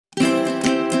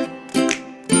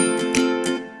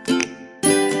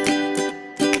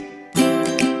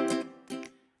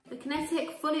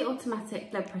fully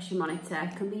automatic blood pressure monitor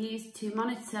can be used to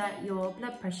monitor your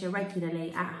blood pressure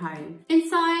regularly at home.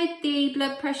 Inside the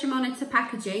blood pressure monitor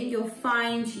packaging, you'll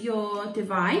find your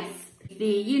device, the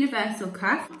universal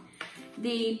cuff,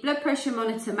 the blood pressure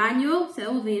monitor manual, so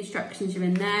all the instructions are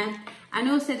in there, and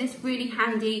also this really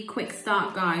handy quick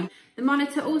start guide. The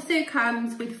monitor also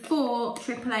comes with 4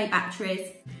 AAA batteries.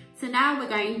 So now we're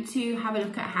going to have a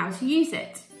look at how to use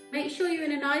it. Make sure you're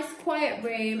in a nice quiet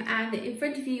room and in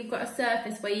front of you you've got a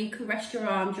surface where you can rest your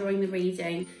arm during the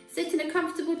reading. Sit in a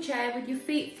comfortable chair with your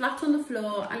feet flat on the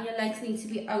floor and your legs need to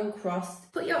be uncrossed.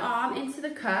 Put your arm into the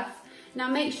cuff. Now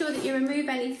make sure that you remove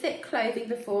any thick clothing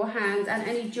beforehand and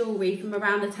any jewellery from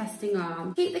around the testing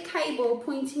arm. Keep the cable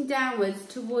pointing downwards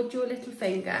toward your little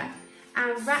finger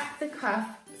and wrap the cuff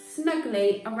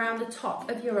snugly around the top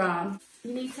of your arm.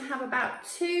 You need to have about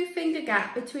 2 finger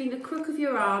gap between the crook of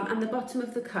your arm and the bottom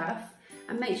of the cuff,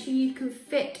 and make sure you can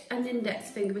fit an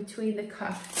index finger between the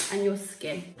cuff and your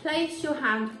skin. Place your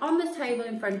hand on the table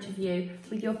in front of you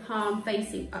with your palm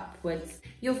facing upwards.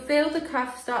 You'll feel the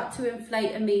cuff start to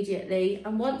inflate immediately,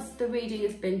 and once the reading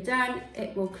has been done,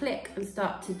 it will click and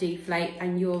start to deflate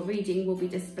and your reading will be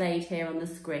displayed here on the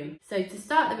screen. So to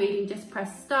start the reading, just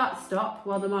press start stop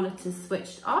while the monitor's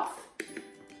switched off,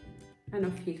 and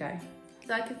off you go.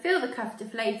 So I can feel the cuff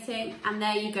deflating, and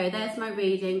there you go, there's my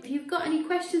reading. If you've got any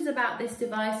questions about this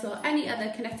device or any other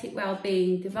Kinetik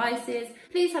Wellbeing devices,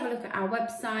 please have a look at our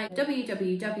website,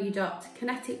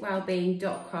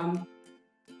 www.kineticwellbeing.com.